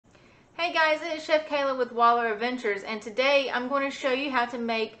Hey guys, it's Chef Kayla with Waller Adventures, and today I'm going to show you how to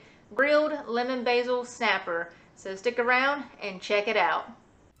make grilled lemon basil snapper. So stick around and check it out.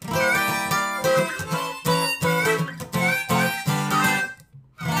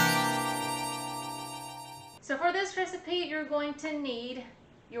 So for this recipe, you're going to need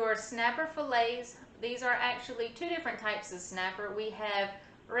your snapper fillets. These are actually two different types of snapper. We have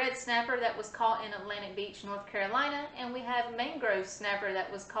red snapper that was caught in Atlantic Beach, North Carolina, and we have mangrove snapper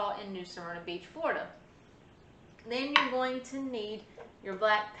that was caught in New Smyrna Beach, Florida. Then you're going to need your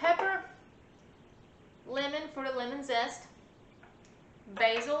black pepper, lemon for the lemon zest,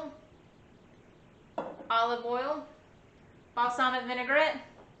 basil, olive oil, balsamic vinaigrette,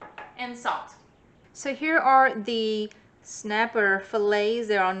 and salt. So here are the snapper fillets.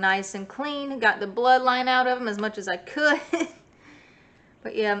 They're all nice and clean. Got the bloodline out of them as much as I could.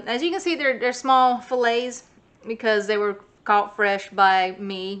 But yeah, as you can see, they're small fillets because they were caught fresh by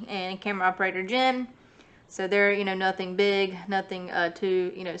me and camera operator Jen. So they're, nothing big, nothing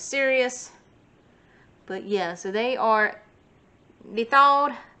too, serious. But yeah, so they are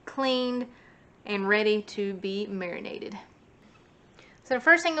thawed, cleaned, and ready to be marinated. So the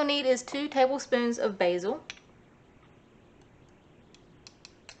first thing you'll need is 2 tablespoons of basil.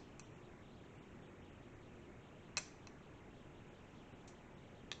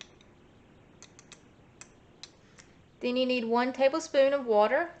 Then you need 1 tablespoon of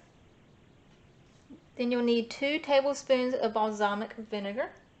water. Then you'll need 2 tablespoons of balsamic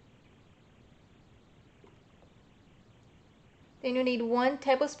vinegar. Then you'll need 1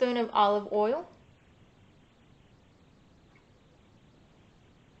 tablespoon of olive oil.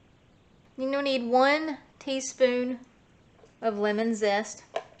 Then you'll need 1 teaspoon of lemon zest.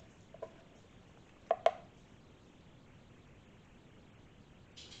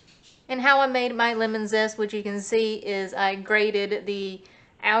 And how I made my lemon zest, which you can see, is I grated the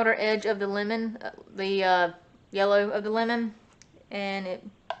outer edge of the lemon, the yellow of the lemon, and it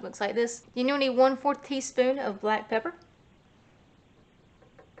looks like this. Then you'll need 1/4 teaspoon of black pepper.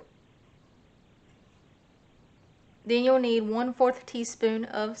 Then you'll need 1/4 teaspoon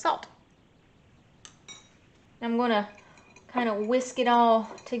of salt. I'm going to kind of whisk it all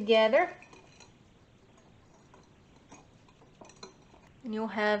together. And you'll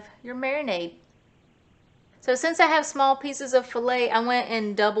have your marinade. So since I have small pieces of filet, I went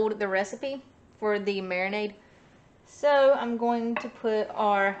and doubled the recipe for the marinade. So I'm going to put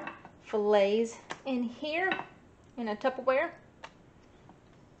our fillets in here in a Tupperware.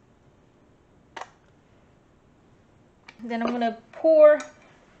 Then I'm going to pour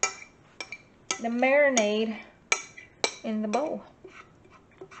the marinade in the bowl.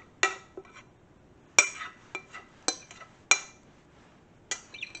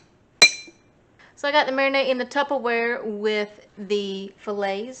 So I got the marinade in the Tupperware with the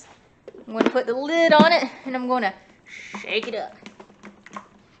fillets. I'm going to put the lid on it and I'm going to shake it up.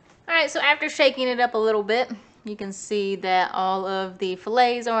 Alright, so after shaking it up a little bit, you can see that all of the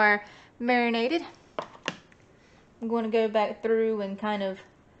fillets are marinated. I'm going to go back through and kind of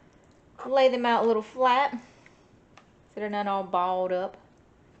lay them out a little flat so they're not all balled up.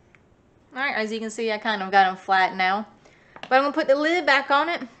 Alright, as you can see, I kind of got them flat now. But I'm going to put the lid back on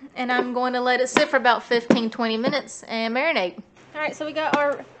it and I'm going to let it sit for about 15-20 minutes and marinate. Alright, so we got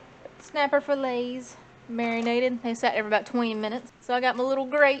our snapper fillets marinated. They sat there for about 20 minutes. So I got my little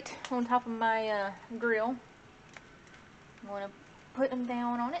grate on top of my grill. I'm going to put them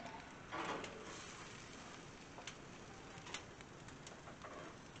down on it.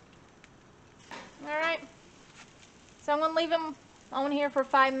 Alright, so I'm going to leave them on here for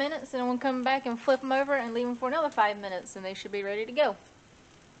 5 minutes, and I'm going to come back and flip them over and leave them for another 5 minutes, and they should be ready to go.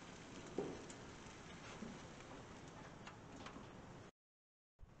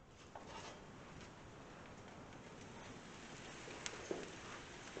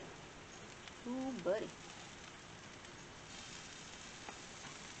 Ooh, buddy.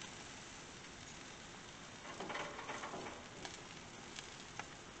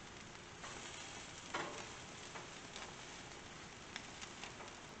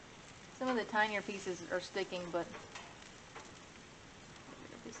 Some of the tinier pieces are sticking, but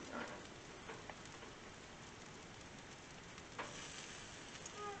bigger pieces aren't.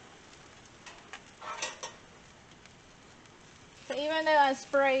 So even though I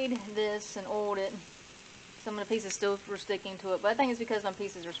sprayed this and oiled it, some of the pieces still were sticking to it, but I think it's because my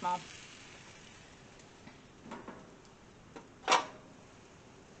pieces are small.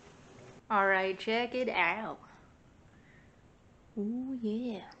 Alright, check it out. Ooh,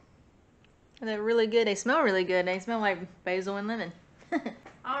 yeah. They're really good. They smell really good. They smell like basil and lemon.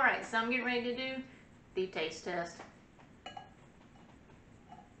 Alright, so I'm getting ready to do the taste test.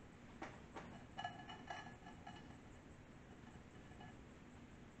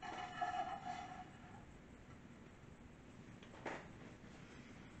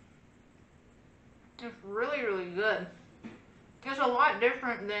 It's really, really good. It's a lot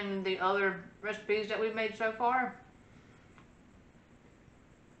different than the other recipes that we've made so far.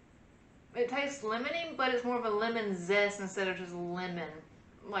 It tastes lemony, but it's more of a lemon zest instead of just lemon,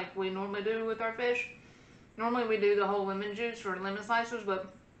 like we normally do with our fish. Normally we do the whole lemon juice or lemon slicers,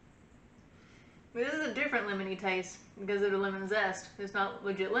 but this is a different lemony taste because of the lemon zest. It's not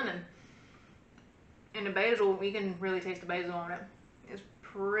legit lemon. And the basil, you can really taste the basil on it. It's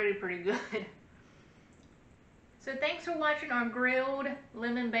pretty good. So thanks for watching our grilled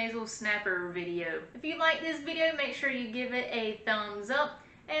lemon basil snapper video. If you like this video, make sure you give it a thumbs up.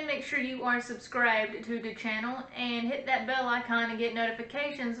 And make sure you are subscribed to the channel and hit that bell icon to get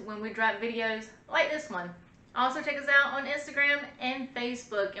notifications when we drop videos like this one. Also check us out on Instagram and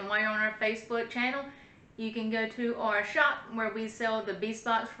Facebook. And while you're on our Facebook channel, you can go to our shop where we sell the Beast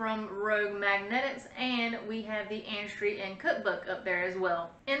Box from Rogue Magnetics, and we have the Ann Street and Cookbook up there as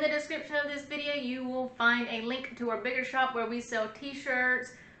well. In the description of this video, you will find a link to our bigger shop where we sell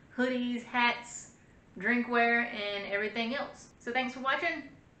t-shirts, hoodies, hats, drinkware, and everything else. So thanks for watching.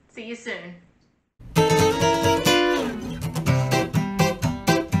 See you soon.